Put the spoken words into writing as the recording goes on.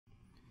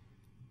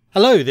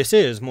Hello, this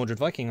is Mordred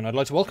Viking, and I'd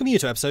like to welcome you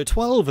to episode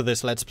 12 of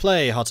this Let's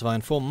Play Hearts of Iron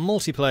 4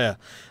 multiplayer.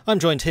 I'm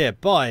joined here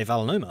by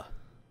Vallenoma.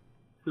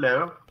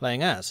 Hello.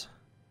 Playing as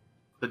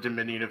The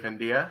Dominion of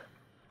India.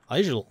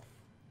 Izual.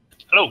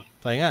 Hello.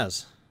 Playing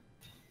as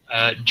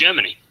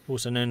Germany.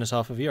 also known as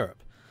half of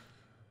Europe.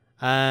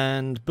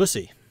 And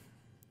Bussie.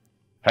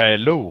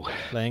 Hello.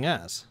 Playing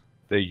as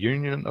The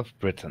Union of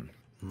Britain.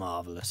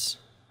 Marvellous.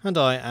 And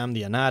I am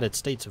the United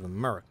States of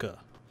America.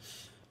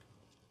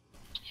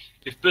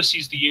 If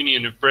Bussie's the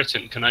Union of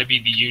Britain, can I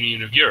be the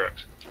Union of Europe?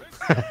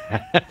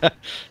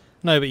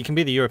 No, but you can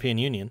be the European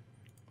Union.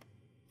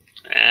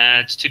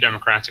 It's too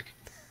democratic.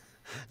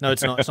 No,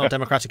 it's not. It's not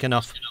democratic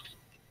enough.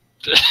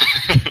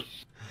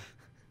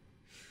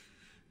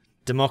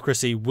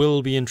 Democracy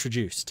will be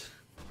introduced.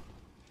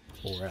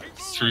 Or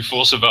else. Through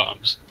force of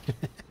arms.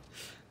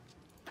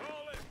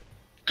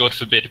 God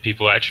forbid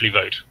people actually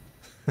vote.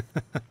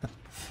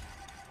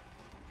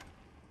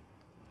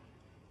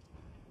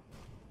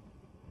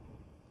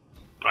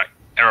 Right,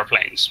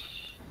 aeroplanes.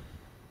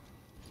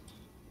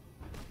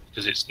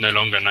 Because it's no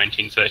longer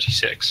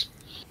 1936.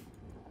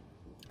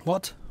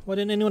 What? Why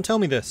didn't anyone tell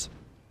me this?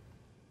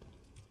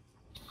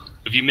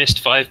 Have you missed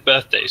 5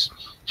 birthdays?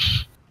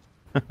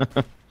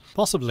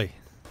 Possibly.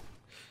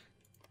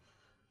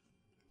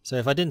 So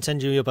if I didn't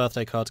send you your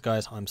birthday cards,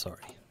 guys, I'm sorry.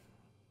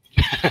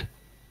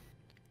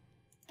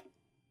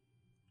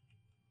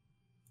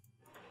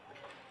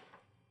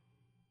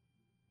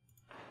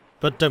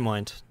 But don't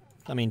mind.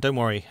 I mean, don't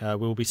worry.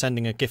 We'll be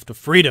sending a gift of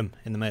freedom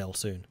in the mail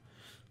soon.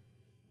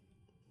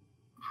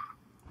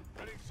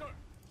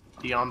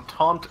 The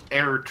Entente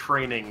Air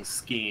Training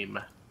Scheme.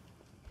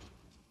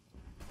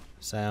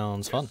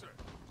 Sounds fun.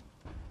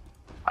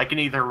 I can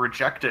either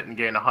reject it and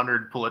gain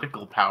 100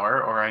 political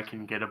power, or I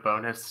can get a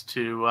bonus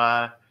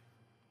to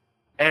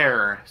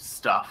air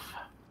stuff.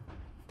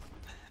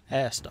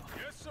 Air stuff.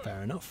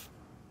 Fair enough.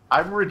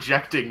 I'm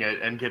rejecting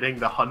it and getting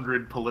the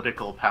 100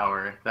 political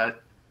power. That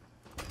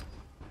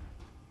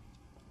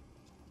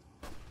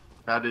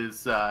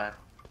is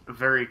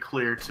very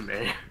clear to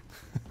me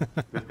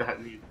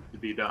that needs to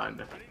be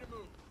done.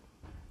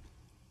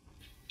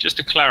 Just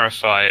to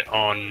clarify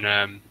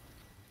on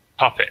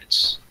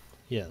puppets.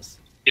 Yes.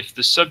 If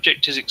the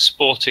subject is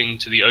exporting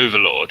to the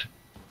Overlord,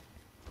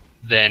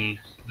 then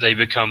they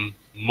become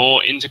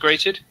more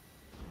integrated?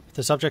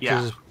 The subject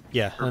is...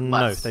 Yeah, Or and no,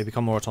 less. they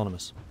become more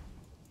autonomous.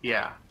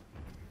 Yeah.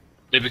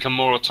 They become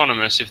more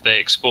autonomous if they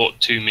export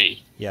to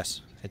me.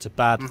 Yes. It's a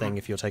bad thing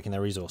if you're taking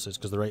their resources,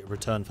 because the rate of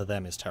return for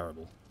them is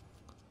terrible.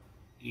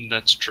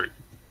 That's true.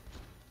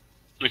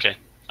 Okay,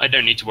 I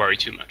don't need to worry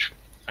too much.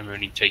 I'm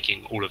only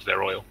taking all of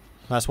their oil.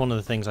 That's one of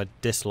the things I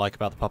dislike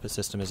about the puppet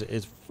system, is it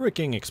is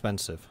freaking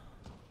expensive.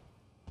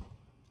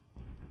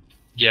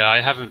 Yeah,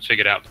 I haven't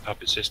figured out the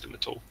puppet system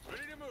at all.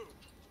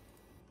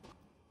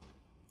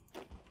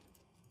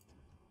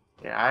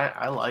 Yeah,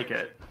 I like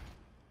it.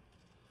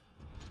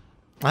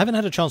 I haven't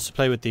had a chance to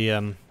play with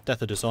the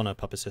Death of Dishonor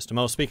puppet system.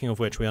 Oh, speaking of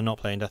which, we are not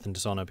playing Death and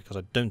Dishonor because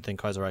I don't think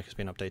Kaiserreich has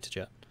been updated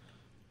yet.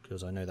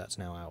 Because I know that's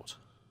now out.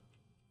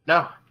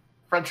 No.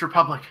 French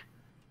Republic.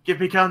 Give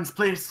me guns,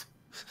 please.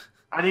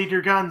 I need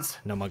your guns.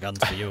 No more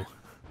guns for you.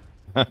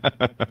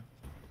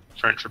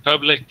 French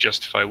Republic,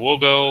 justify war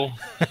goal.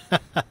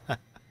 I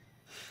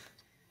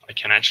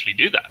can actually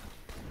do that.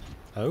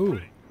 Oh.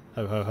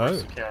 Ho ho ho.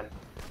 Yes, you can.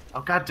 Oh,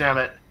 god damn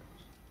it.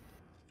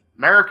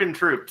 American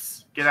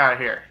troops, get out of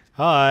here.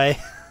 Hi.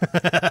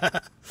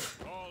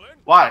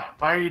 Why?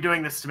 Why are you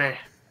doing this to me?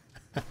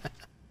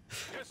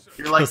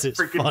 You're like 'Cause it's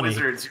freaking funny.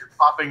 wizards. You're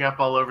popping up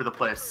all over the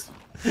place.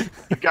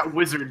 You've got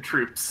wizard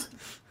troops.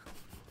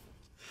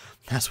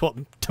 That's what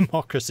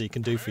democracy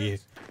can do for you.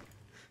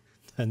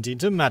 Turns you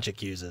into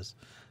magic users.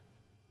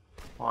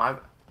 Well,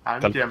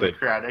 I'm Don't they?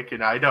 democratic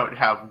and I don't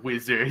have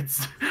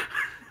wizards.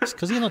 It's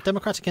because you're not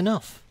democratic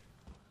enough.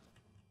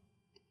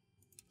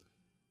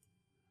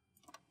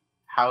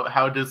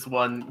 How does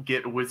one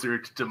get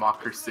wizard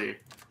democracy?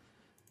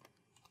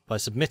 By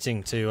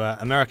submitting to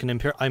American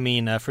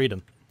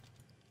freedom.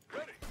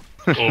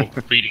 Or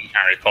reading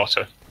Harry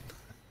Potter.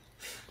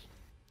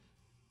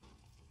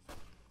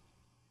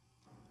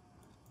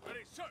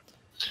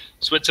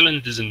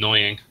 Switzerland is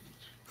annoying.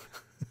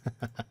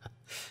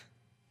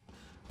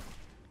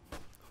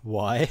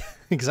 Why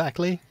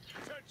exactly?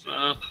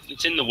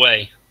 It's in the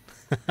way.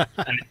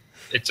 And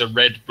it's a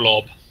red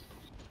blob.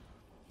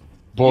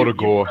 Border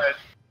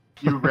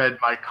You read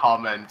my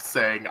comment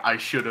saying I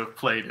should have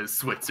played as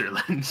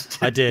Switzerland.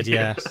 I did,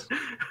 yes.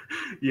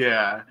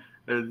 Yeah.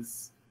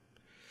 It's,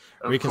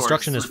 of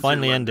Reconstruction course, has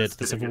finally Switzerland ended. is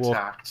The getting Civil War.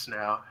 attacked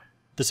now.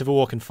 The Civil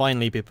War can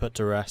finally be put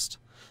to rest.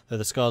 Though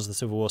the scars of the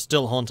Civil War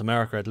still haunt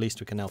America, at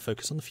least we can now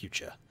focus on the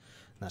future.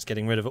 And that's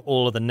getting rid of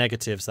all of the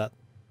negatives that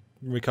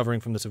recovering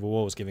from the Civil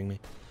War was giving me.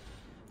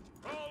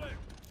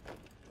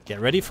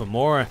 Get ready for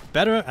more,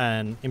 better,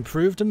 and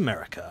improved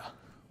America.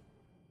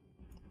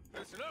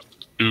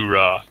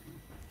 Hoorah.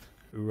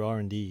 Hoorah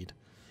indeed.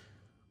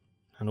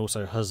 And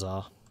also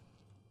huzzah.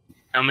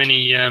 How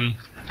many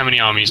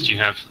armies do you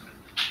have?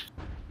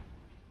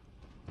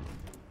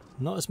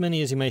 Not as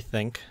many as you may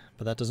think,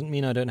 but that doesn't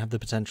mean I don't have the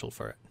potential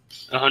for it.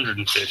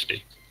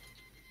 150.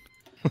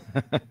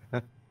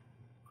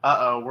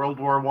 Uh-oh, World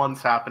War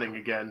I's happening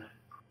again.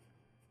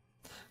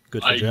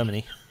 Good for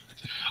Germany.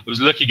 I was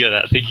looking at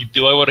that thinking,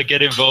 do I want to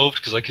get involved?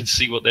 Because I can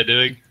see what they're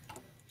doing.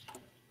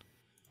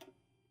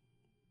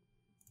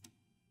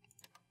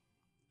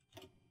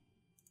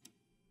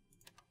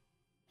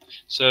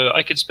 So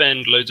I could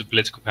spend loads of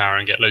political power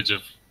and get loads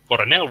of what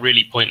are now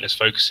really pointless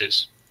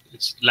focuses.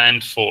 It's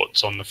land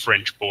forts on the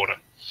French border.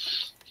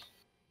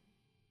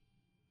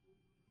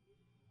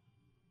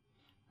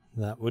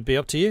 That would be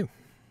up to you.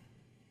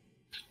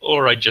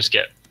 Or I'd just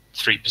get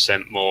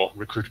 3% more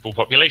recruitable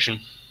population.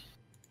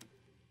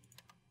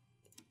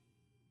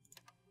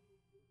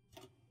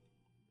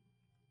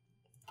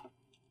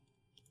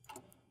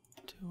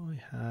 Do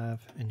I have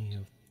any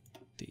of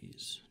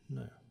these?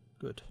 No.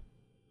 Good.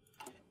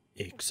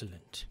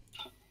 Excellent.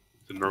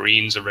 The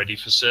Marines are ready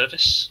for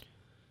service.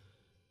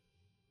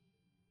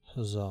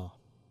 Huzzah.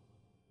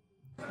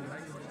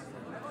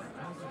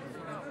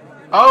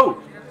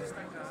 Oh!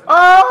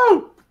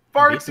 Oh!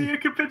 Barxia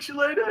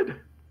capitulated!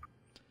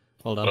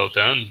 Well done. Well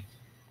done.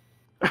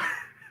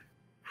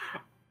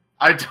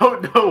 I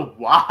don't know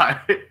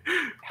why.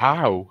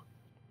 How?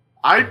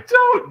 I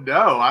don't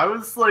know. I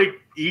was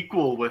like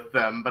equal with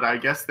them, but I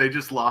guess they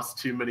just lost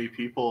too many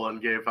people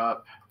and gave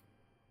up.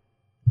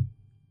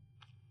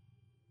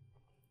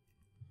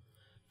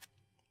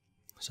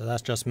 So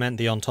that's just meant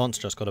the Entente's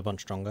just got a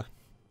bunch stronger.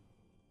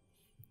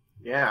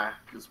 Yeah,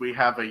 because we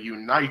have a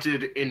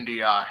united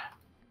India.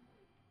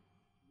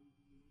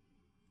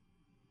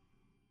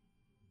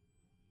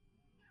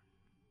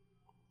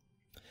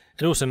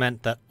 It also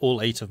meant that all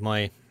 8 of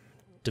my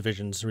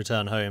divisions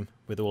return home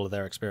with all of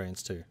their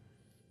experience too.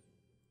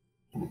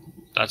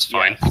 That's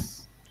fine.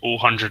 Yes. All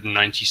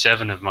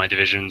 197 of my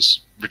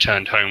divisions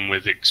returned home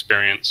with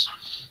experience.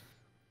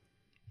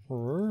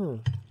 Cool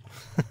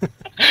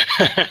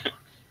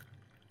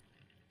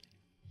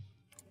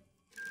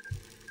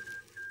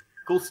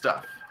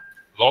stuff.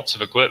 Lots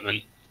of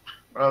equipment.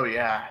 Oh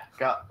yeah,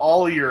 got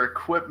all your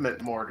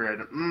equipment,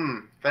 Mordred.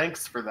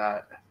 Thanks for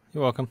that.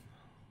 You're welcome.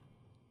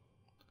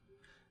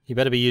 You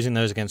better be using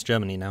those against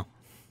Germany now.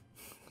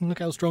 Look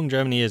how strong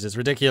Germany is. It's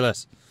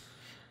ridiculous.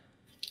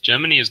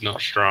 Germany is not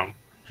strong.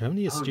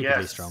 Germany is stupidly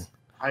yes. strong.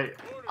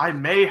 I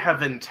may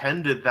have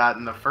intended that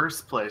in the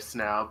first place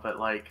now, but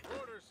like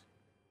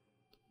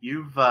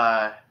you've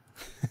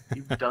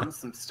done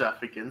some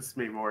stuff against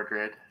me,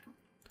 Mordred.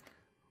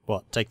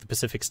 What, take the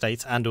Pacific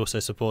states and also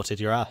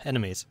supported your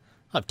enemies?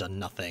 I've done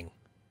nothing.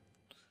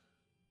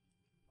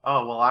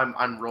 Oh well,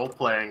 I'm role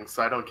playing,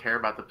 so I don't care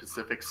about the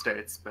Pacific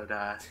states, but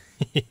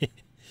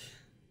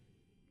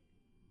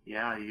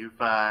yeah,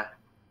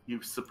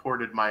 you've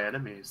supported my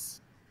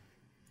enemies.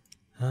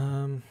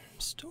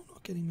 Still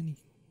not getting many.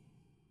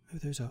 Oh,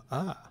 those are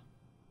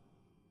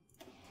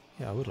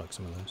yeah, I would like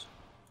some of those.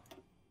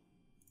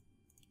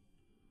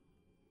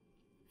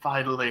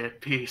 Finally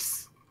at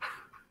peace.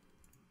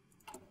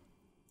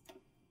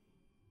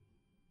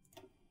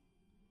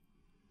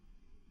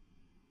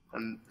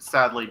 And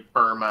sadly,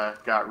 Burma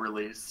got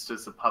released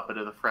as a puppet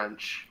of the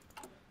French.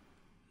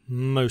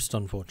 Most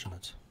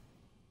unfortunate.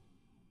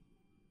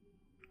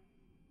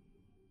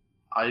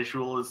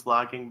 Izual is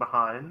lagging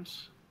behind.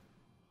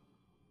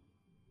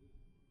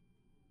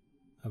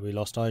 Have we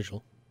lost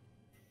Izual?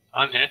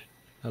 I'm here.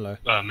 Hello.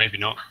 Maybe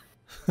not.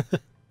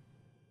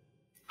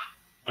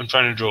 I'm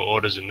trying to draw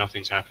orders and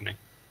nothing's happening.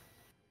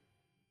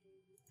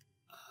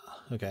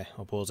 Okay,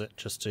 I'll pause it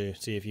just to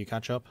see if you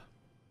catch up.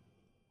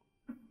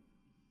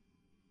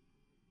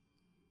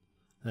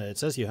 It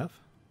says you have.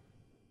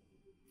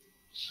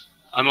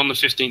 I'm on the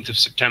 15th of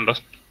September.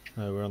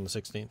 Oh, we're on the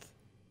 16th.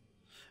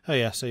 Oh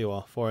yeah, so you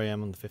are. 4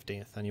 AM on the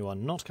 15th, and you are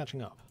not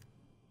catching up.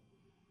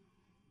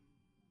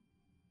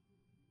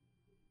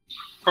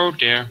 Oh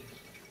dear.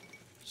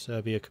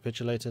 Serbia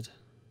capitulated.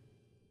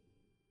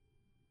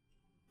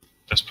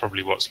 That's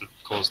probably what's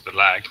caused the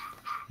lag.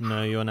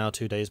 No, you're now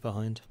 2 days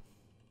behind.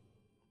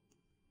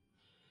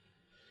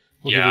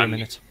 We'll Yeah, give you a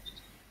minute.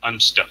 I'm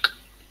stuck.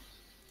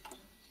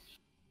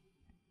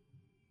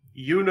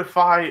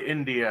 Unify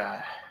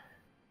India.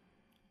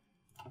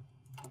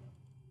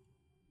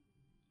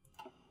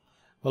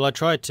 Well, I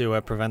tried to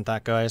prevent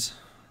that, guys.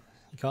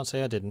 You can't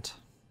say I didn't.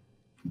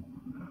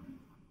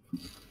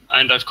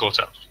 And I've caught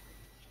up.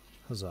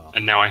 Huzzah.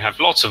 And now I have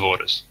lots of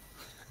orders.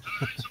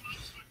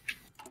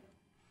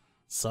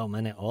 So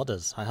many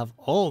orders. I have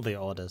all the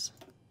orders.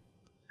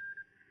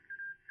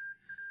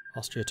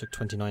 Austria took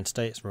 29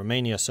 states.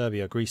 Romania,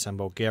 Serbia, Greece and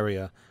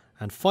Bulgaria.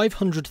 And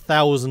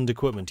 500,000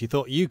 equipment. You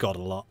thought you got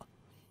a lot.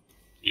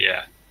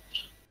 Yeah.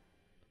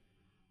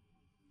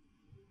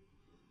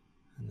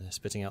 And they're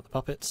spitting out the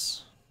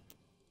puppets.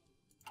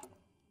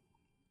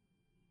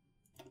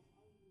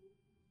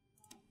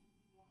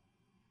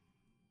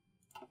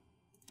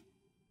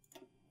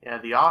 Yeah,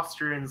 the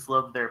Austrians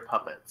love their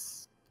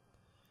puppets.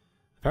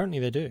 Apparently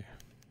they do.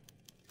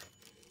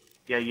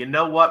 Yeah, you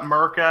know what,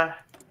 Merca?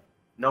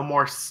 No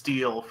more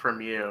steel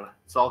from you.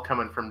 It's all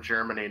coming from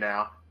Germany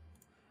now.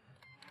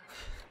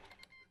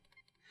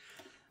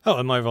 Oh,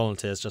 and my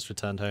volunteers just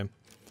returned home.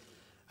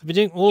 I've been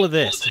doing all of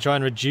this to try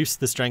and reduce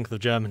the strength of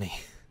Germany.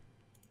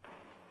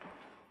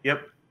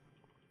 Yep.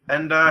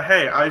 And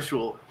hey,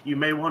 Izual, you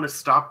may want to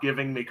stop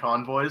giving me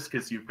convoys,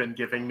 because you've been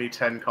giving me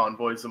 10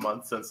 convoys a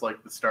month since,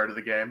 like, the start of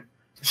the game.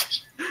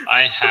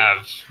 I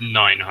have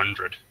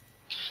 900.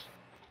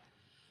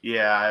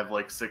 Yeah, I have,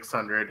 like,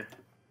 600.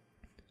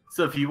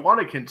 So if you want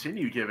to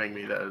continue giving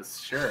me those,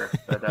 sure.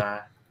 But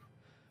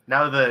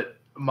now that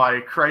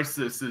my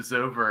crisis is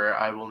over,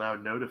 I will now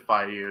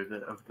notify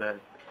you of the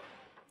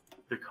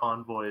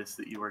convoys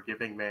that you are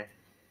giving me.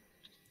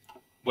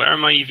 Where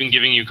am I even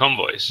giving you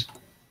convoys?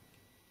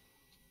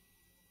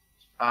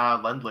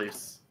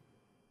 Lend-Lease.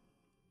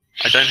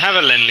 I don't have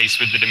a Lend-Lease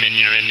with the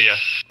Dominion of India.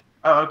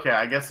 Oh, okay,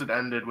 I guess it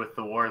ended with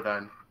the war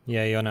then.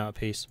 Yeah, you're now at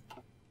peace.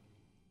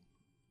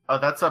 Oh,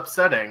 that's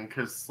upsetting,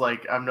 because,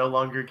 like, I'm no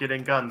longer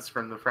getting guns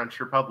from the French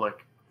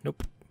Republic.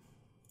 Nope.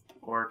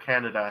 Or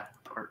Canada,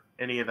 or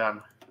any of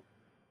them.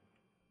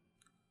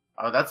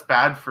 Oh, that's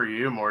bad for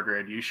you,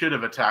 Mordred. You should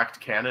have attacked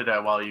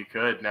Canada while you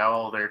could. Now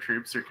all their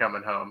troops are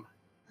coming home.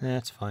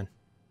 That's fine.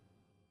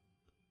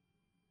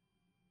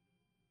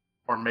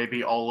 Or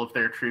maybe all of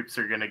their troops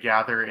are going to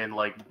gather in,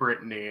 like,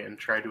 Brittany and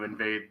try to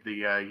invade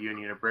the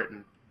Union of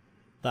Britain.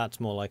 That's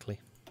more likely.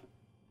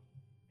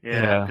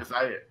 Yeah, because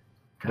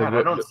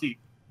I don't see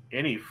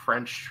any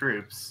French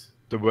troops.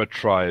 The word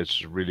try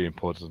is really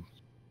important.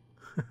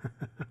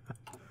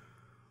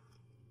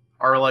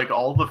 Are, like,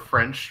 all the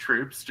French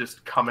troops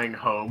just coming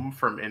home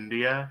from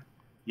India?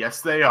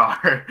 Yes, they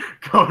are.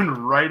 Going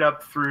right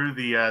up through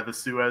the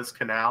Suez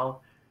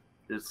Canal.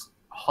 There's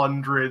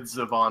hundreds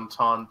of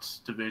Entente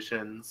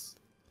divisions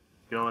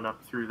going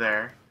up through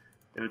there.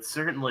 It would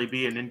certainly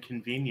be an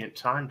inconvenient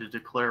time to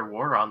declare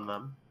war on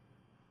them.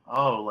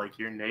 Oh, like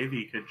your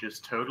navy could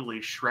just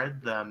totally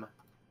shred them.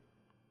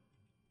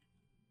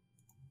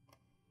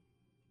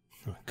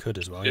 Oh, it could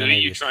as well. Who are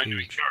you trying to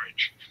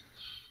encourage?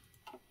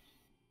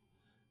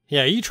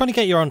 Yeah, are you trying to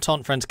get your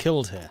Entente friends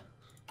killed here?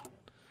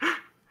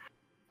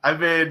 I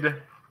mean,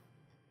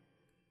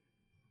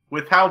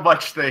 with how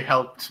much they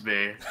helped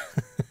me,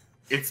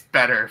 it's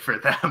better for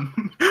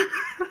them.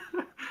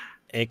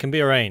 It can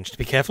be arranged.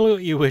 Be careful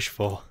what you wish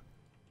for.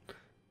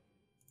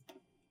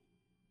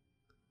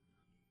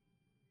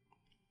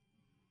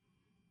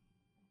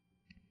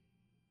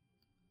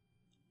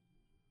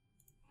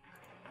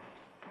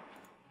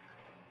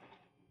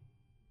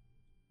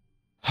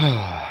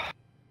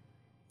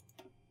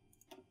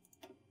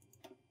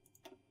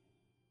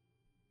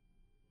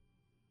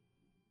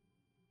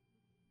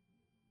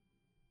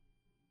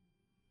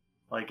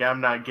 Like,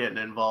 I'm not getting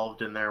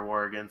involved in their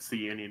war against the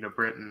Union of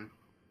Britain.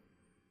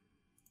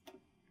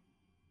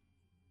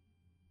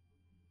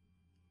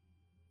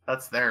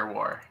 That's their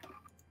war.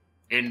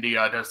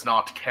 India does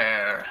not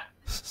care.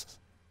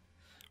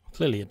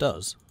 Clearly it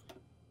does.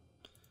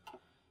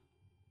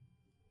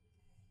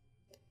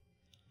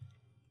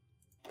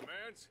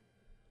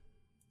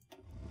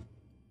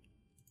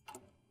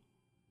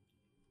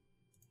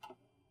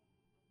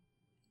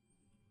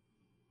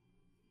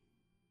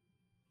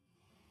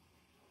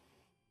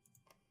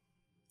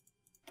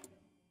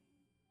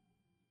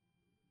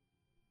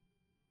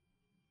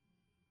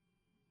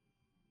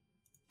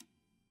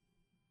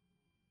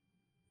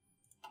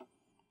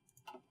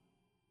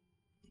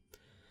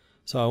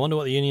 So I wonder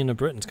what the Union of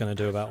Britain's going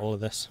to do about all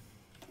of this.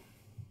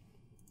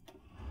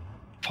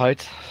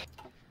 Fight.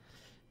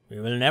 We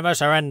will never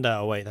surrender.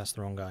 Oh wait, that's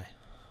the wrong guy.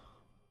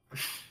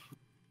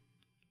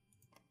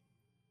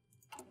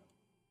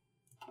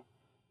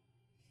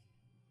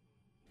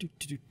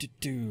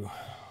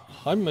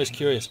 I'm most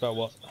curious about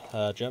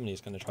what Germany is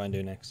going to try and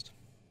do next.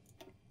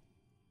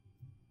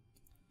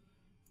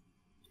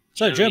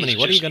 So Germany,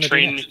 what are you going to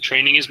do next?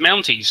 Training his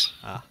Mounties.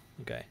 Ah,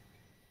 okay.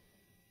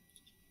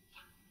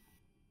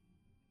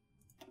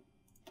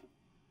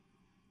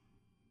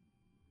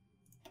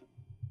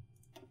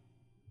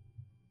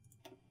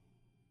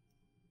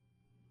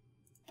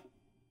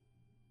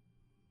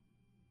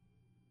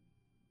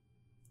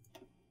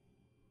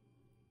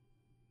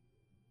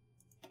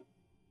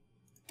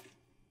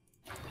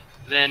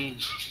 Then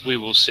we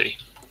will see.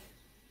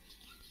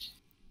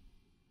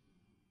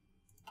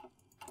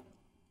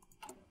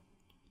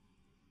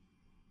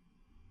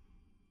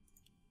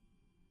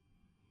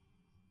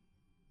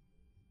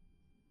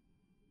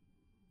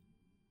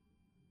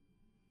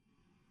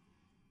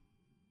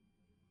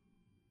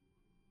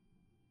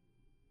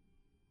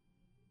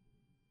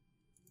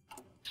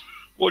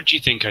 What do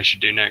you think I should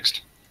do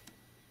next?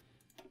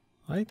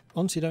 I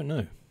honestly don't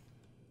know.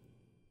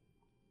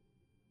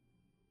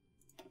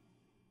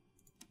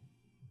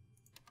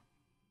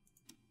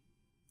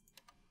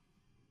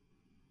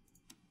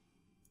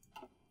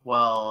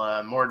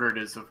 Well, Mordred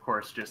is, of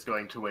course, just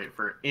going to wait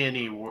for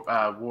any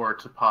war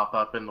to pop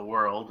up in the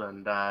world,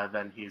 and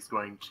then he's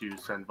going to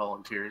send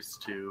volunteers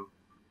to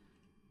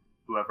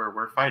whoever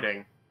we're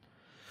fighting.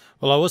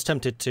 Well, I was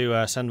tempted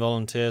to send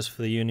volunteers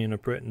for the Union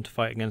of Britain to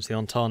fight against the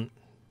Entente,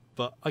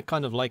 but I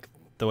kind of like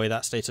the way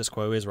that status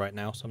quo is right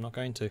now, so I'm not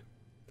going to.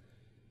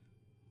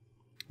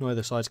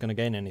 Neither side's going to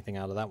gain anything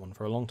out of that one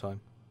for a long time.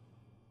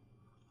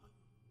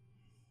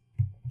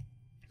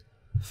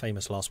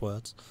 Famous last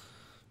words.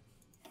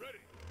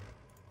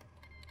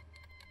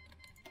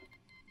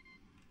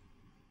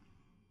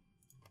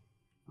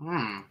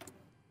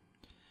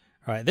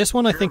 Alright, this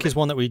one I think is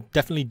one that we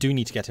definitely do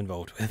need to get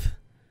involved with.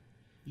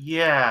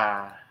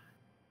 Yeah.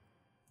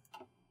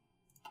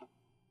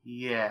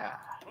 Yeah.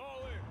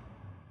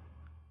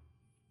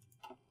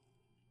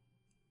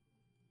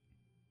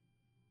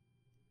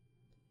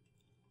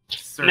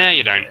 No,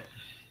 you don't.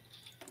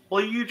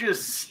 Well, you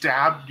just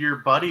stabbed your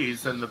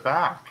buddies in the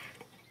back.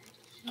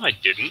 I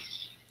didn't.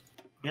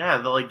 Yeah,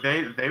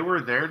 they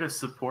were there to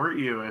support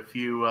you if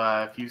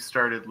you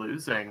started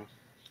losing.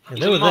 Yeah,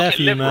 they were there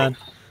for you, man.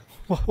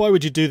 Why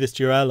would you do this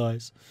to your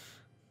allies?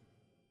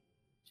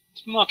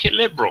 It's market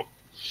liberal.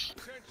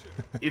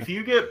 If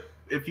you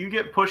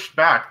get pushed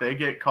back, they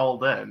get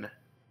called in,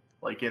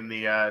 like in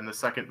the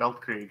Second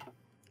Weltkrieg.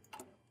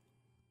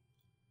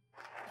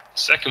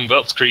 Second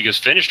Weltkrieg is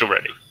finished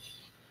already.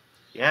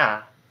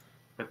 Yeah,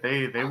 but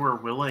they were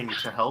willing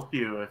to help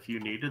you if you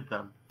needed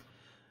them.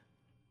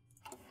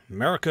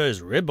 America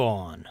is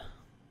ribbon.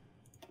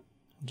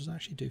 What does that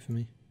actually do for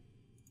me?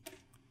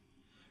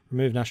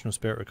 Remove national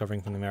spirit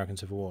recovering from the American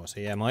Civil War. So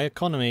yeah, my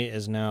economy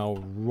is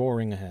now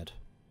roaring ahead.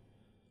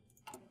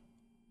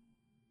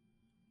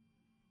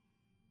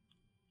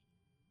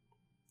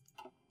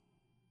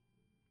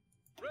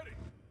 Ready.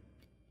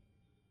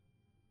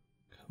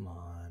 Come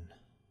on.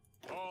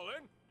 All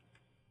in.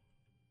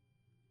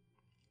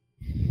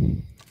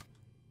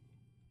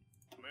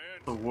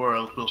 The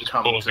world will Just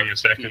come pausing to a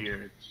second.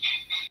 fear.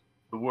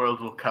 The world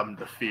will come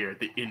to fear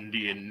the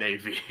Indian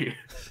Navy.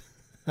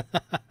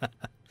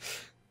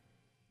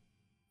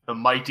 The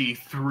mighty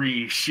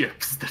 3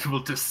 ships that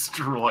will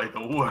destroy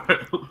the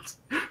world.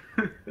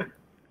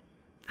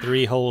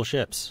 3 whole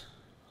ships.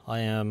 I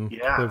am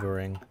Yeah.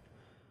 quivering.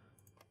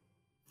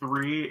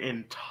 3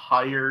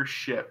 entire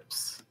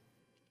ships.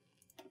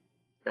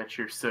 Bet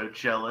you're so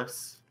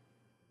jealous.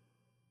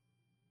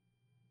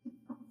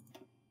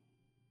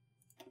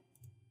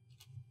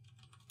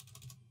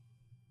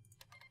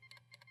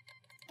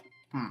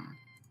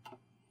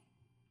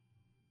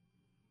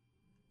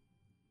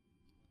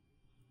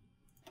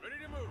 Ready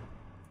to move.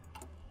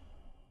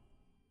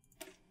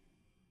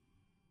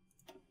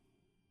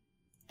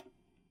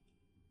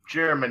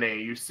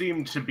 Germany, you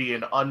seem to be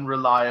an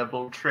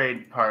unreliable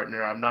trade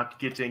partner. I'm not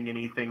getting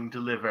anything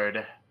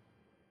delivered.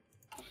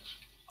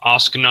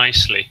 Ask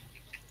nicely.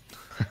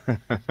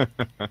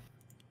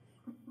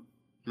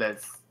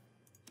 Please,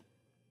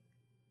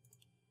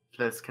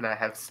 can I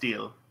have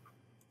steel?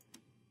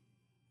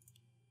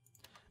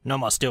 No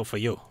more steel for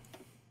you.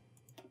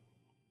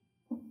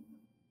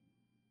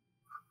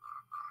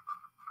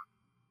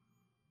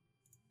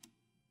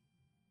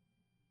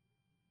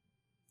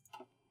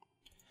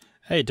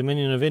 Hey,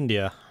 Dominion of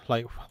India.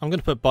 Like, I'm going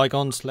to put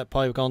bygones, let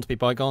bygones be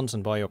bygones,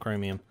 and buy your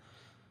chromium.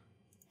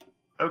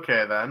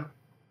 Okay, then.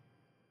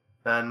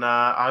 Then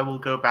I will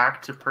go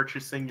back to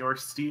purchasing your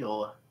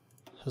steel.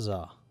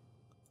 Huzzah.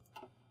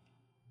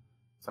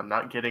 So I'm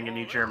not getting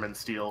any German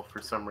steel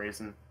for some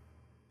reason.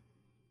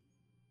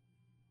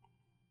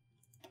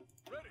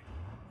 Ready.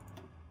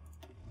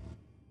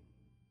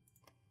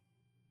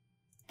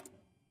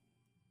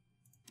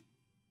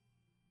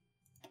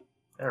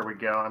 There we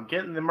go. I'm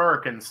getting the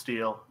American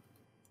steel.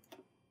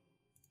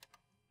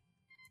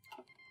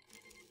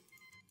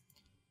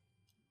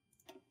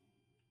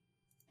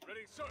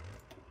 Ready, sir.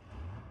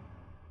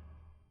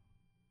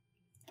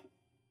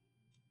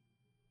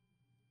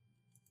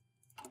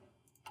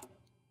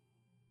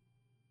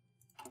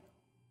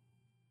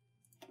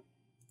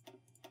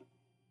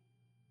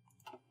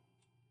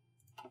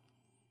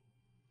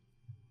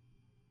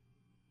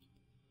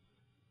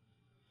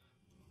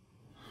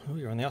 Oh,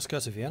 you're on the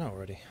outskirts of Vienna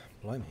already.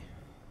 Blimey.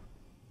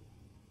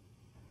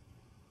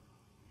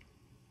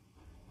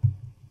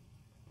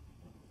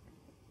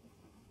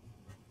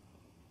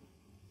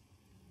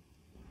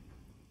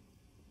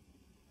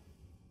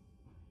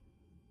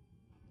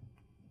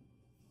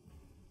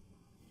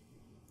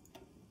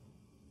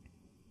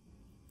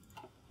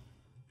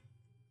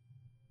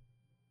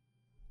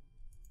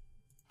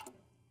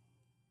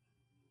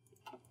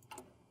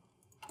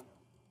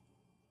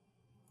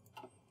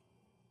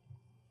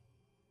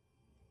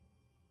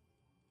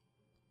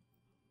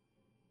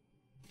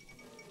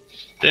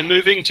 They're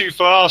moving too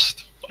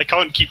fast. I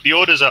can't keep the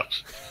orders up.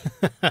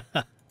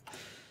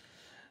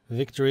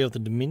 Victory of the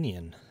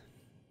Dominion.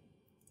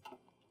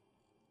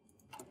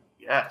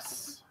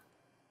 Yes.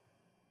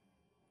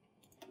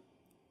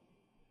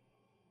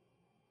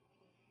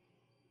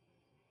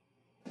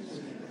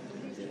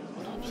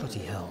 Bloody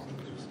hell.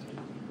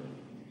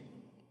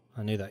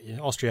 I knew that.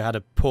 Austria had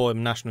a poor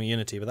national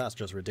unity, but that's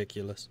just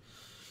ridiculous.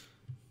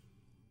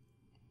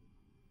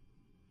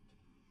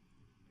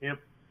 Yep.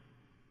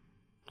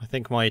 I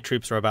think my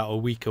troops are about a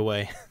week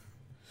away.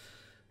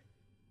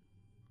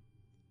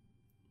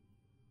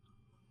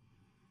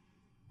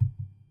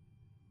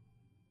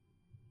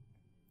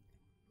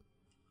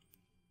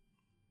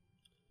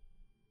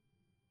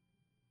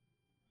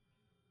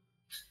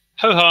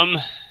 Ho hum.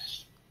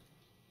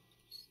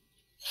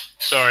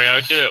 Sorry, I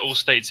would do it all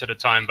states at a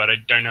time, but I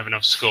don't have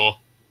enough score.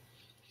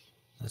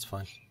 That's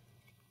fine.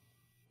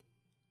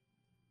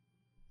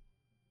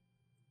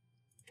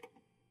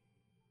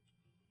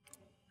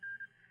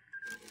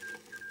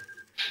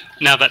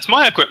 Now that's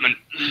my equipment.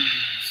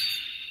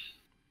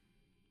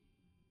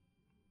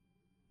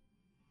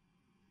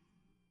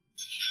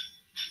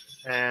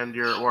 And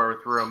you're at war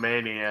with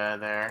Romania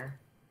there.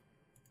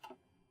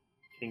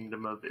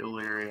 Kingdom of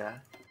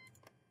Illyria.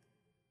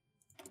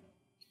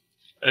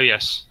 Oh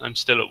yes, I'm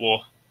still at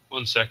war.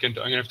 1 second,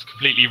 I'm going to have to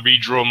completely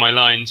redraw my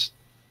lines.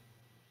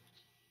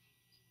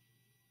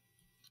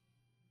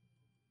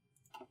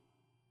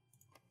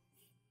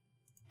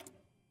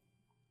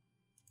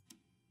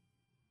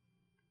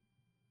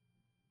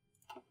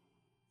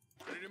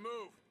 Ready to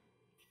move.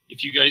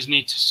 If you guys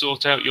need to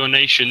sort out your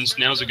nations,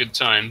 now's a good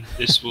time.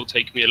 This will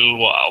take me a little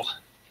while.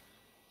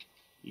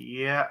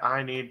 Yeah,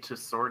 I need to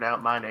sort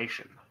out my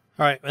nation.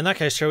 All right, in that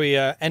case, shall we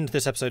end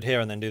this episode here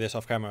and then do this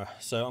off camera?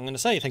 So I'm going to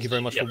say thank you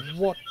very much Yep. for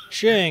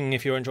watching.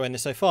 If you're enjoying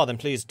this so far, then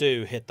please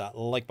do hit that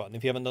like button.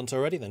 If you haven't done so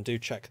already, then do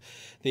check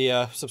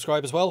the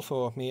subscribe as well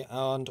for me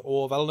and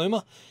or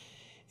Vallenoma.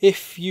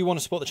 If you want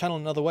to support the channel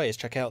in other ways,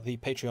 check out the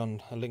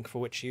Patreon, a link for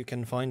which you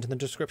can find in the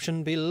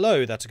description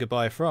below. That's a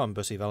goodbye from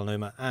Bussie,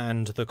 Vallenoma,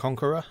 and the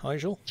Conqueror,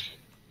 Izual.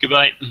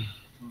 Goodbye.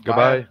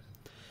 Goodbye.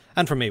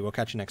 And from me, we'll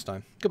catch you next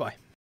time. Goodbye.